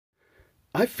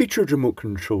I've featured remote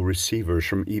control receivers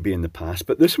from eBay in the past,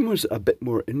 but this one was a bit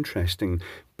more interesting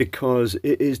because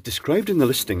it is described in the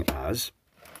listing as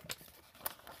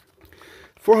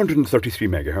 433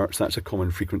 megahertz, that's a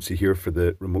common frequency here for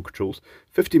the remote controls.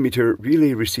 50 meter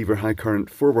relay receiver, high current,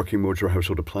 4 working modes for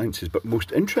household appliances. But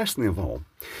most interestingly of all,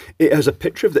 it has a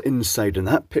picture of the inside, and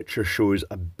that picture shows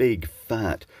a big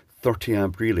fat 30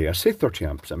 amp relay. I say 30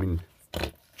 amps, I mean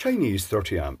Chinese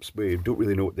 30 amps. We don't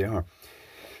really know what they are.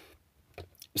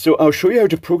 So I'll show you how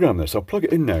to program this. I'll plug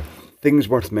it in now. Things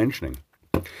worth mentioning.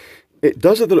 It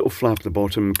does have the little flap at the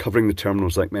bottom covering the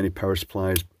terminals like many power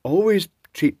supplies. Always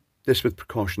treat this with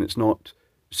precaution. It's not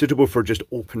suitable for just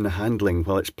open handling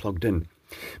while it's plugged in.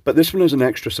 But this one is an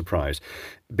extra surprise.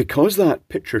 Because that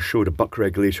picture showed a buck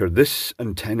regulator, this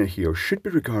antenna here should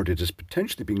be regarded as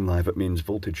potentially being live at mains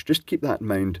voltage. Just keep that in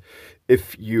mind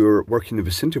if you're working in the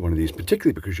vicinity of one of these,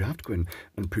 particularly because you have to go in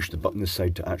and push the button this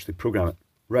side to actually program it.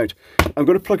 Right, I'm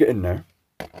going to plug it in now.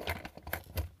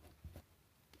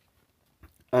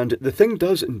 And the thing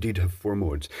does indeed have 4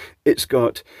 modes. It's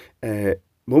got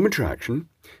momentary action,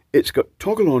 it's got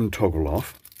toggle on, toggle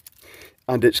off,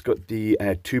 and it's got the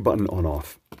 2-button on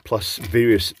off, plus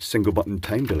various single button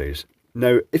time delays.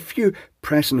 Now, if you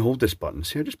press and hold this button,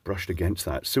 see I just brushed against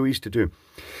that, so easy to do.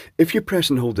 If you press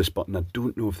and hold this button, I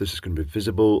don't know if this is going to be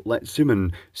visible. Let's zoom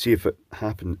in, see if it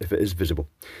is visible.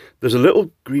 There's a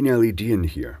little green LED in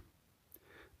here.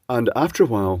 And after a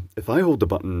while, if I hold the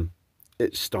button,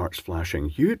 it starts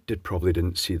flashing. You probably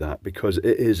didn't see that because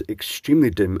it is extremely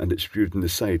dim and it's viewed on the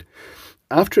side.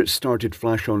 After it started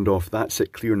flash on and off, that's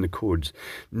it clearing the codes.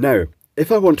 Now,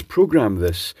 if I want to program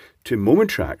this to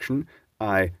momentary action,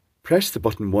 I press the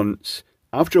button once,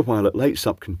 after a while it lights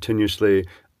up continuously,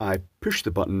 I push the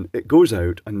button, it goes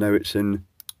out, and now it's in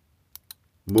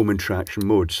momentary action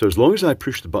mode. So as long as I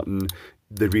push the button,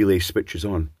 the relay switches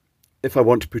on. If I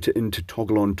want to put it into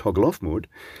toggle on, toggle off mode,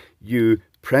 you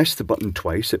press the button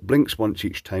twice, it blinks once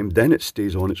each time, then it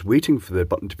stays on, it's waiting for the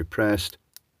button to be pressed,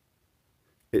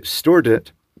 it's stored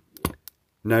it,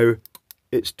 now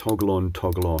it's toggle on,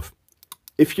 toggle off.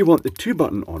 If you want the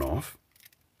 2-button on off,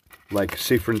 like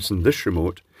say for instance this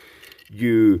remote,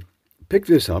 you pick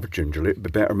this up gingerly, it'd be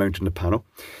better mounted in the panel,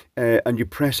 and you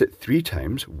press it 3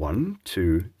 times, 1,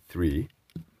 2, 3,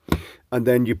 and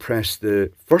then you press the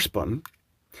first button,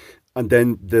 and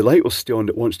then the light will stay on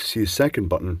that wants to see the second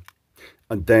button,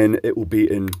 and then it will be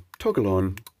in toggle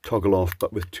on, toggle off,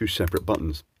 but with 2 separate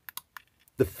buttons.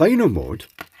 The final mode,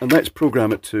 and let's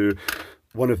program it to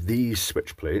one of these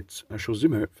switch plates. I shall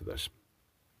zoom out for this.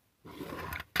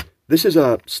 This is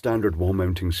a standard wall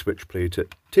mounting switch plate.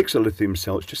 It takes a lithium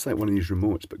cell, it's just like one of these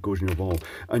remotes but goes in your wall,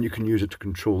 and you can use it to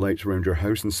control lights around your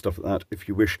house and stuff like that if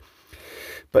you wish.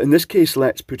 But in this case,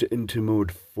 let's put it into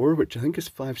mode 4, which I think is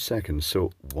 5 seconds.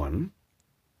 So 1,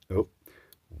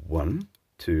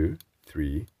 2,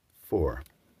 3, 4.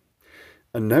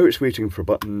 And now it's waiting for a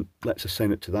button. Let's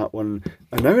assign it to that one.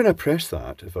 And now when I press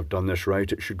that, if I've done this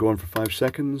right, it should go on for 5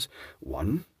 seconds.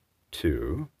 1,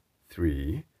 2,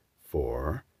 3,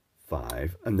 4,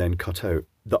 5, and then cut out.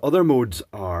 The other modes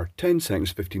are 10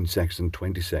 seconds, 15 seconds, and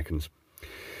 20 seconds.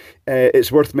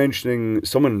 It's worth mentioning,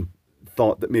 someone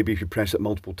thought that maybe if you press it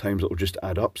multiple times, it'll just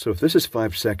add up. So if this is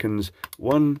 5 seconds,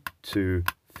 1, 2,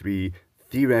 3,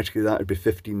 theoretically that would be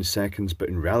 15 seconds, but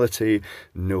in reality,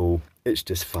 no, it's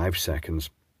just 5 seconds.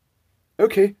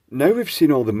 Okay, now we've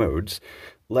seen all the modes,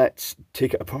 let's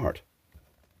take it apart.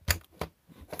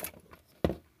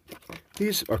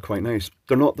 These are quite nice.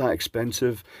 They're not that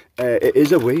expensive. It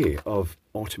is a way of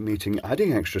automating,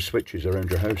 adding extra switches around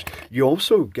your house. You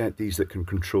also get these that can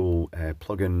control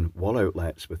plug-in wall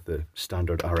outlets with the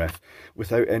standard RF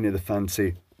without any of the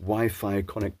fancy Wi-Fi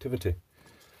connectivity.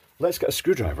 Let's get a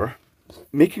screwdriver,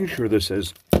 making sure this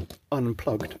is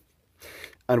unplugged,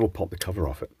 and we'll pop the cover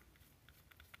off it.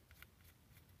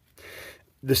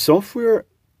 The software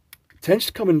tends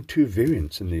to come in 2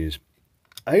 variants in these.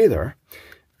 Either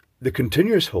the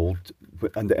continuous hold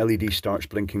and the LED starts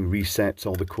blinking, resets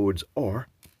all the codes, or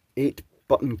 8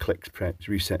 button clicks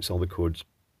resets all the codes.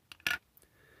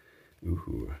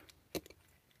 Ooh.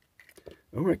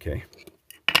 Oh, okay.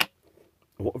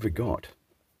 What have we got?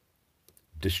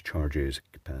 Discharges,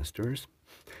 capacitors.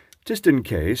 Just in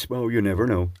case, well, you never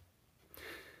know.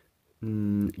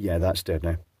 Yeah, that's dead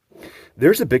now.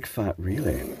 There's a big fat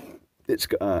relay. It's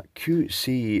got a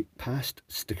QC past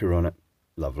sticker on it.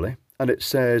 Lovely. And it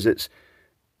says it's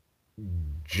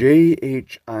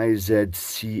JHIZCLL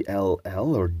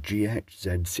or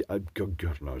GHZC.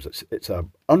 God knows. It's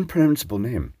an unpronounceable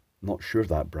name. Not sure of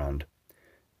that brand.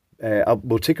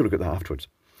 We'll take a look at that afterwards.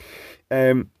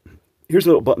 Here's a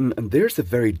little button, and there's the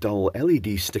very dull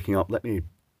LED sticking up. Let me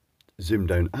zoom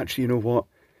down. Actually, you know what?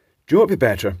 Do you know what would be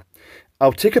better?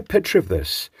 I'll take a picture of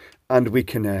this and we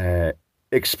can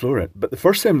explore it. But the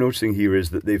first thing I'm noticing here is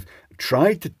that they've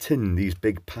tried to tin these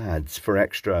big pads for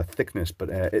extra thickness, but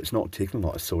it's not taking a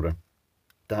lot of solder.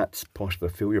 That's possibly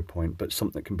a failure point, but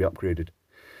something that can be upgraded.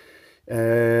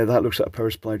 That looks like a power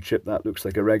supply chip. That looks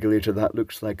like a regulator. That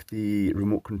looks like the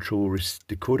remote control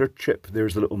decoder chip.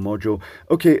 There's the little module.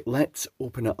 Okay, let's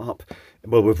open it up.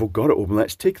 Well, we've got it open.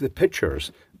 Let's take the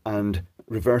pictures and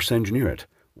reverse engineer it.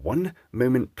 One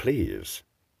moment, please.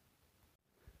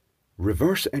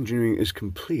 Reverse engineering is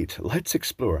complete. Let's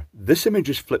explore. This image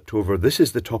is flipped over. This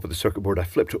is the top of the circuit board. I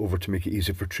flipped it over to make it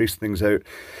easier for tracing things out.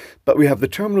 But we have the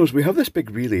terminals. We have this big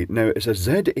relay. Now, it's a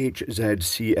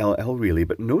ZHZCLL relay,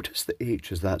 but notice the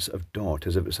H as that sort of dot,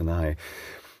 as if it's an I.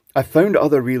 I found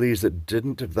other relays that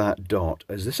didn't have that dot.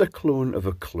 Is this a clone of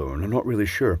a clone? I'm not really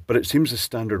sure, but it seems a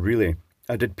standard relay.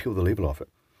 I did peel the label off it.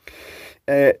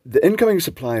 The incoming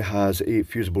supply has a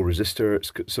fusible resistor.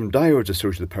 It's got some diodes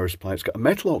associated with the power supply. It's got a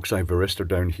metal oxide varistor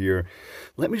down here.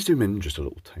 Let me zoom in just a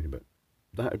little tiny bit.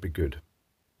 That would be good.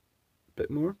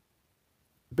 Bit more?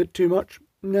 A bit too much?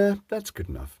 Nah, that's good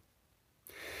enough.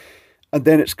 And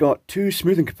then it's got two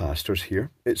smoothing capacitors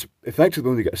here. It's effectively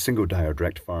only got a single diode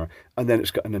rectifier, and then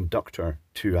it's got an inductor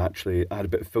to actually add a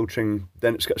bit of filtering.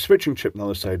 Then it's got a switching chip on the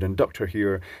other side, an inductor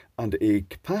here, and a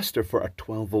capacitor for a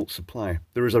 12-volt supply.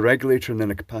 There is a regulator and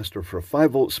then a capacitor for a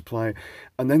 5-volt supply,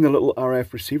 and then the little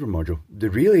RF receiver module. The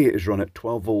relay is run at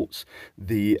 12 volts.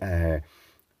 The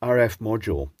RF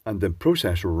module and the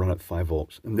processor will run at 5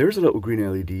 volts. And there's a little green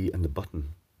LED and the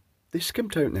button. They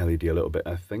skimped out an LED a little bit,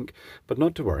 I think, but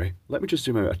not to worry. Let me just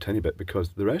zoom out a tiny bit because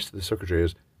the rest of the circuitry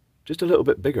is just a little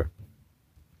bit bigger.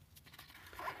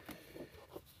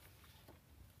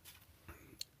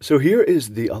 So here is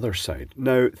the other side.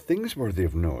 Now, things worthy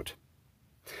of note.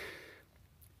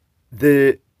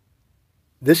 This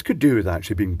could do with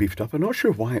actually being beefed up. I'm not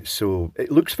sure why it's so...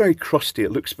 It looks very crusty.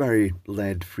 It looks very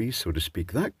lead-free, so to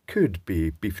speak. That could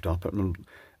be beefed up.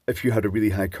 If you had a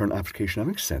really high current application.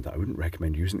 Having said that, I wouldn't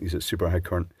recommend using these at super high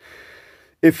current.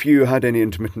 If you had any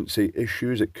intermittency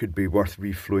issues, it could be worth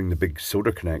reflowing the big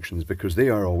solder connections because they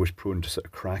are always prone to sort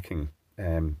of cracking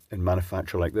in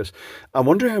manufacture like this. I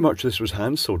wonder how much this was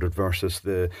hand soldered versus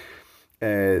the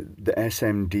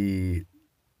SMD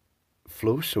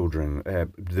flow soldering,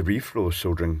 the reflow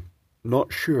soldering.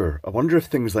 Not sure. I wonder if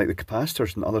things like the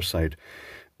capacitors on the other side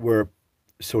were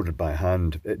soldered by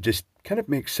hand. It just kind of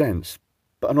makes sense.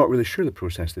 But I'm not really sure the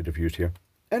process they'd have used here.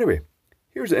 Anyway,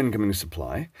 here's the incoming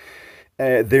supply.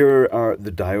 There are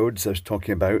the diodes I was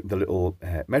talking about, the little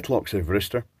metal oxide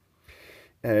varistor.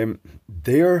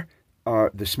 There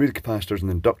are the smooth capacitors and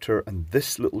the inductor, and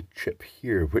this little chip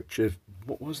here, which is,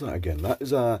 what was that again? That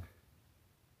is a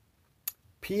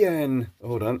PN,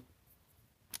 hold on.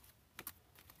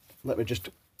 Let me just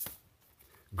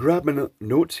grab my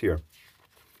notes here.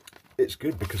 It's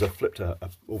good because I flipped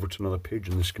over to another page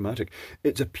in the schematic.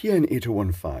 It's a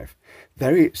PN8015.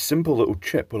 Very simple little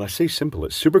chip. Well, I say simple,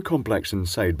 it's super complex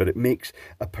inside, but it makes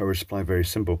a power supply very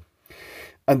simple.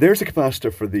 And there's a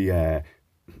capacitor for the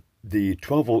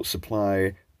 12-volt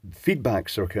supply feedback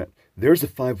circuit. There's the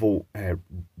 5-volt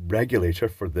regulator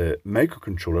for the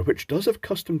microcontroller, which does have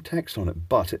custom text on it,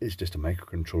 but it is just a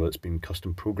microcontroller that's been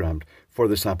custom programmed for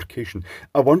this application.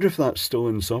 I wonder if that's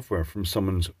stolen software from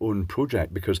someone's own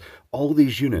project, because all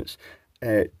these units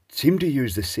seem to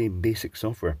use the same basic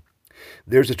software.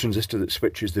 There's a transistor that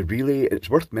switches the relay. It's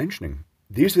worth mentioning.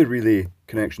 These are the relay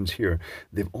connections here.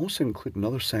 They've also included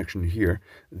another section here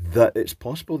that it's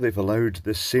possible they've allowed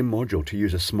this same module to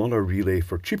use a smaller relay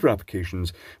for cheaper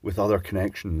applications with other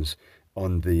connections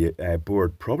on the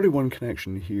board. Probably one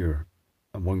connection here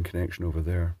and one connection over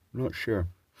there. Not sure.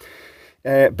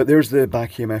 But there's the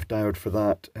back EMF diode for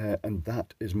that, and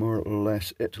that is more or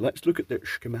less it. Let's look at the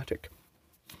schematic.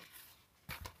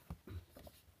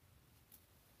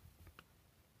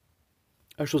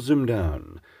 I shall zoom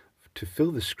down to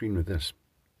fill the screen with this.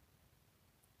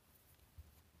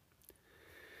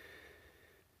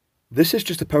 This is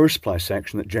just a power supply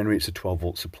section that generates a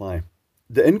 12-volt supply.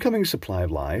 The incoming supply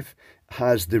live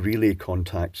has the relay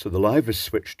contact, so the live is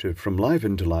switched from live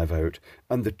in to live out,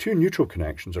 and the two neutral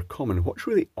connections are common. What's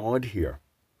really odd here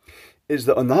is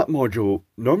that on that module,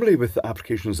 normally with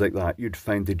applications like that, you'd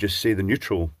find they just say the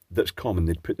neutral that's common,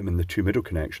 they'd put them in the two middle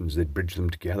connections, they'd bridge them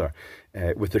together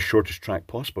with the shortest track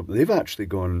possible. But they've actually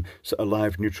gone sort of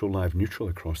live, neutral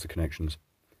across the connections.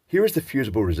 Here is the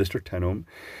fusible resistor 10 ohm.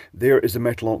 There is the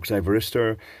metal oxide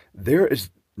varistor. There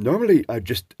is, normally I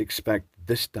just expect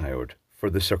this diode for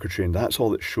the circuitry, and that's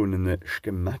all that's shown in the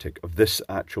schematic of this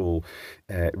actual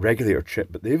regulator chip,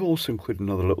 but they've also included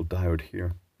another little diode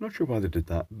here. Not sure why they did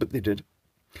that, but they did.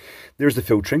 There's the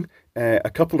filtering, a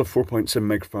couple of 4.7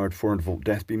 microfarad 400 volt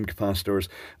death beam capacitors,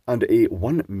 and a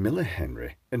 1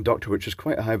 millihenry inductor, which is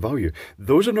quite a high value.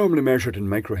 Those are normally measured in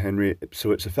microhenry,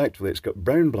 so it's effectively, it's got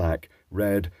brown, black,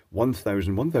 red,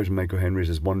 1000 microhenries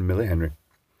is 1 millihenry.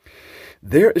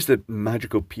 There is the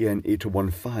magical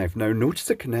PN8015. Now notice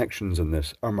the connections in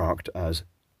this are marked as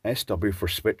SW for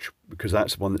switch, because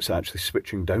that's the one that's actually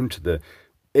switching down to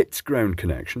its ground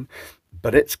connection.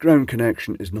 But its ground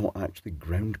connection is not actually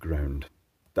ground.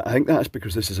 I think that's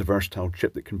because this is a versatile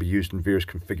chip that can be used in various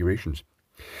configurations.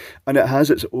 And it has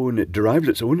its own, it derives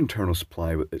its own internal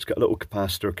supply. It's got a little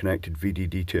capacitor connected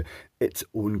VDD to its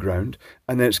own ground.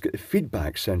 And then it's got a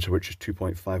feedback sensor, which is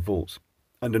 2.5 volts.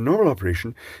 And in normal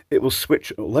operation, it will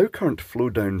switch, allow current to flow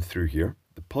down through here,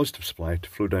 the positive supply to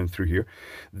flow down through here.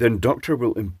 The inductor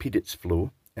will impede its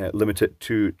flow, limit it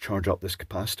to charge up this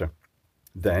capacitor.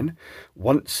 Then,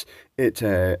 once it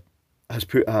has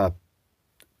put a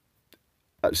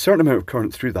certain amount of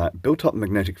current through that, built up a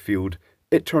magnetic field,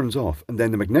 it turns off, and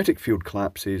then the magnetic field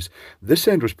collapses. This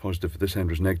end was positive, this end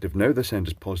was negative. Now this end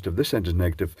is positive, this end is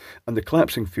negative, and the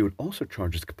collapsing field also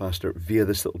charges the capacitor via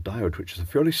this little diode, which is a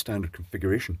fairly standard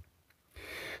configuration.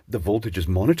 The voltage is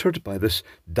monitored by this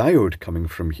diode coming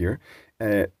from here,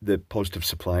 the positive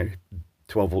supply,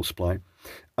 12 volt supply,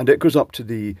 and it goes up to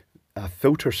the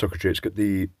filter circuitry. It's got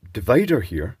the divider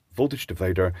here, voltage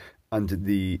divider, and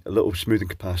the little smoothing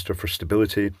capacitor for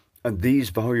stability. And these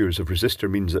values of resistor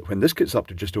means that when this gets up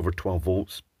to just over 12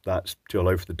 volts, that's to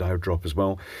allow for the diode drop as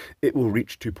well, it will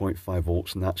reach 2.5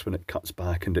 volts, and that's when it cuts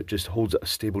back and it just holds at a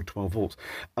stable 12 volts.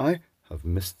 I have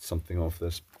missed something off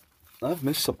this. I've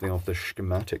missed something off this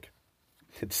schematic.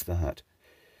 It's that.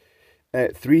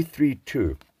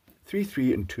 332.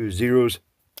 3 and 2 zeros.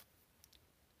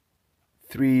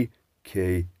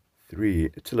 3K3.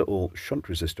 It's a little shunt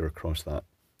resistor across that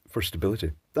for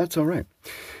stability. That's all right.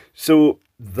 So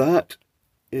that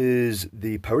is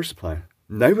the power supply.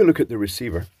 Now we look at the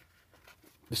receiver.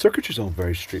 The circuitry is all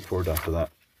very straightforward after that.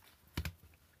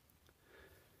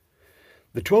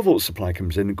 The 12 volt supply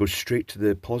comes in and goes straight to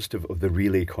the positive of the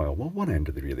relay coil. Well, one end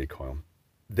of the relay coil.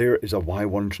 There is a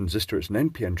Y1 transistor. It's an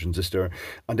NPN transistor,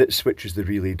 and it switches the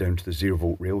relay down to the 0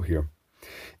 volt rail here.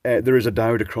 There is a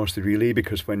diode across the relay,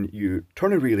 because when you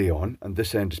turn a relay on and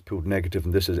this end is pulled negative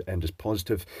and this end is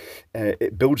positive,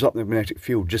 it builds up the magnetic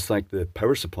field just like the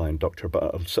power supply inductor,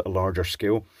 but at a larger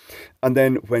scale. And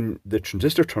then when the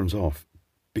transistor turns off,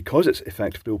 because it's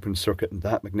effectively open circuit and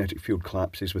that magnetic field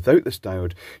collapses, without this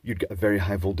diode, you'd get a very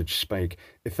high voltage spike.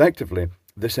 Effectively,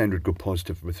 this end would go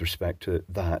positive with respect to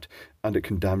that, and it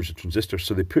can damage the transistor.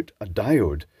 So they put a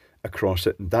diode across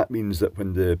it, and that means that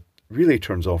when the relay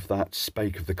turns off, that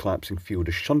spike of the collapsing field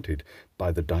is shunted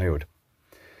by the diode.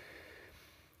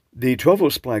 The 12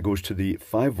 volt supply goes to the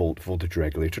 5 volt voltage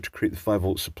regulator to create the 5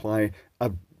 volt supply.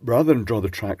 Rather than draw the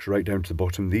tracks right down to the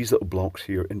bottom, these little blocks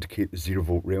here indicate the 0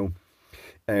 volt rail.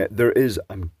 There is,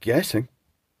 I'm guessing,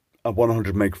 a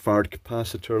 100 microfarad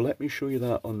capacitor. Let me show you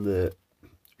that on the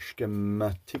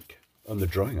schematic, on the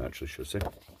drawing actually, should I say.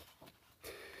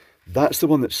 That's the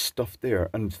one that's stuffed there,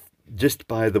 and just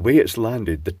by the way it's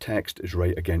landed, the text is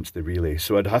right against the relay.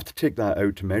 So I'd have to take that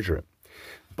out to measure it,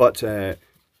 but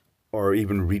or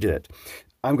even read it.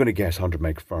 I'm going to guess 100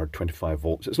 microfarad, 25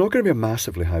 volts. It's not going to be a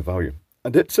massively high value.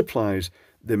 And it supplies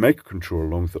the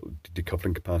microcontroller along with the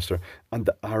decoupling capacitor and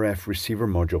the RF receiver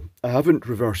module. I haven't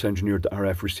reverse engineered the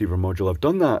RF receiver module. I've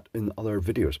done that in other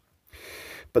videos.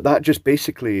 But that just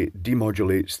basically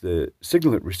demodulates the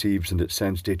signal it receives and it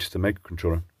sends data to the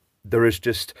microcontroller. There is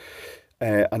just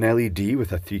an LED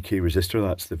with a 3K resistor.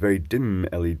 That's the very dim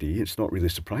LED. It's not really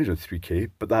surprising with 3K,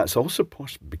 but that's also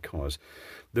possible because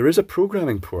there is a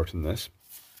programming port in this.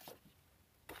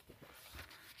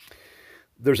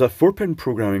 There's a 4-pin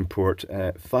programming port,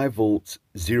 5 volts,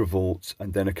 0 volts,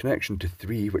 and then a connection to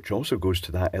 3, which also goes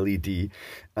to that LED,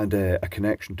 and a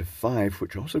connection to 5,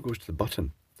 which also goes to the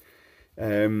button.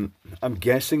 I'm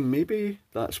guessing maybe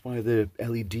that's why the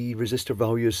LED resistor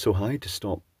value is so high, to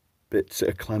stop it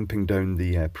clamping down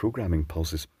the programming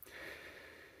pulses.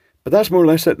 But that's more or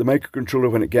less it. The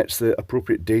microcontroller, when it gets the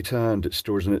appropriate data and it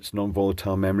stores in its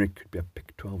non-volatile memory, could be a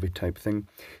PIC12 type thing,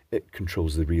 it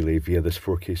controls the relay via this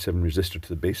 4K7 resistor to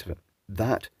the base of it.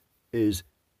 That is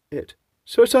it.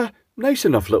 So it's a nice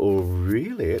enough little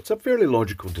relay. It's a fairly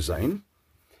logical design.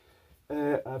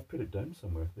 I've put it down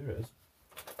somewhere. There it is.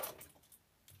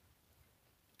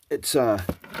 It's a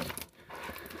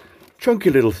chunky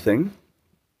little thing.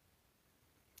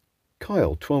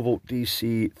 coil, 12 volt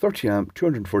DC, 30 amp,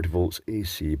 240 volts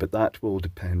AC, but that will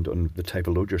depend on the type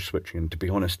of load you're switching. And to be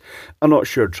honest, I'm not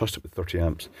sure I'd trust it with 30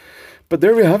 amps. But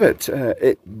there we have it.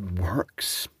 It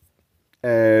works.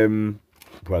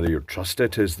 Whether you trust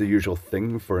it is the usual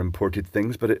thing for imported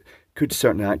things, but it could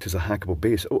certainly act as a hackable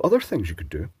base. Oh, other things you could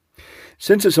do.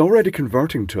 Since it's already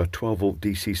converting to a 12 volt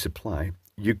DC supply,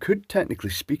 you could, technically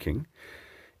speaking,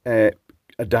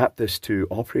 adapt this to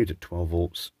operate at 12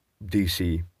 volts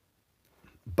DC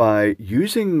by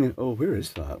using, oh, where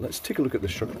is that? Let's take a look at the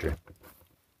circuitry.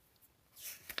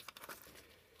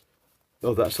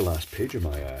 Oh, that's the last page of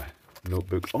my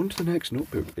notebook. On to the next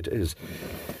notebook, it is.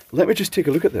 Let me just take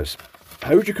a look at this.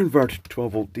 How would you convert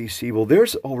 12 volt DC? Well,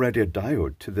 there's already a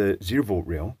diode to the 0 volt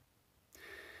rail.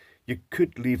 You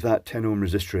could leave that 10 ohm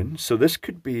resistor in. So this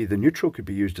could be, the neutral could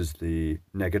be used as the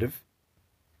negative.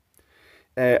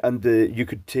 And you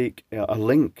could take a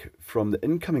link from the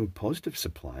incoming positive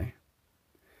supply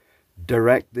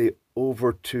directly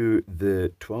over to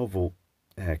the 12 volt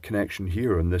connection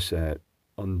here on this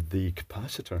on the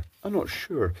capacitor. I'm not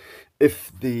sure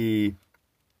if the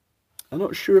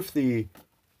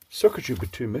circuitry would be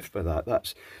too miffed by that.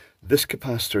 That's this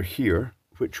capacitor here,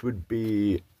 which would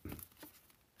be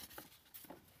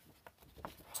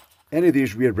any of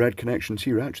these weird red connections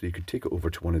here. Actually, you could take it over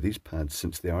to one of these pads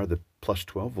since they are the plus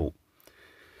 12 volt.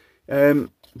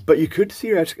 But you could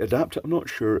theoretically adapt it. I'm not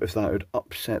sure if that would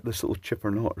upset this little chip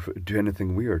or not, or if it would do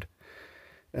anything weird.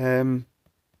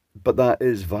 But that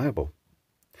is viable.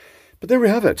 But there we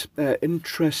have it.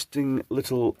 Interesting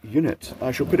little unit.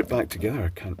 I shall put it back together. I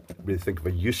can't really think of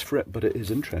a use for it, but it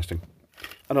is interesting.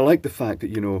 And I like the fact that,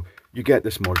 you know, you get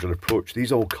this modular approach.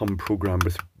 These all come programmed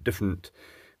with different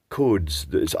codes.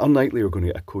 It's unlikely you're going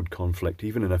to get a code conflict,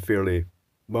 even in a fairly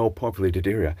well-populated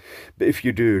area. But if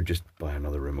you do, just buy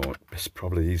another remote. It's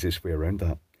probably the easiest way around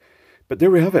that. But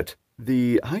there we have it.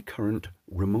 The high current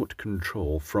remote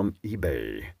control from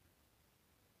eBay.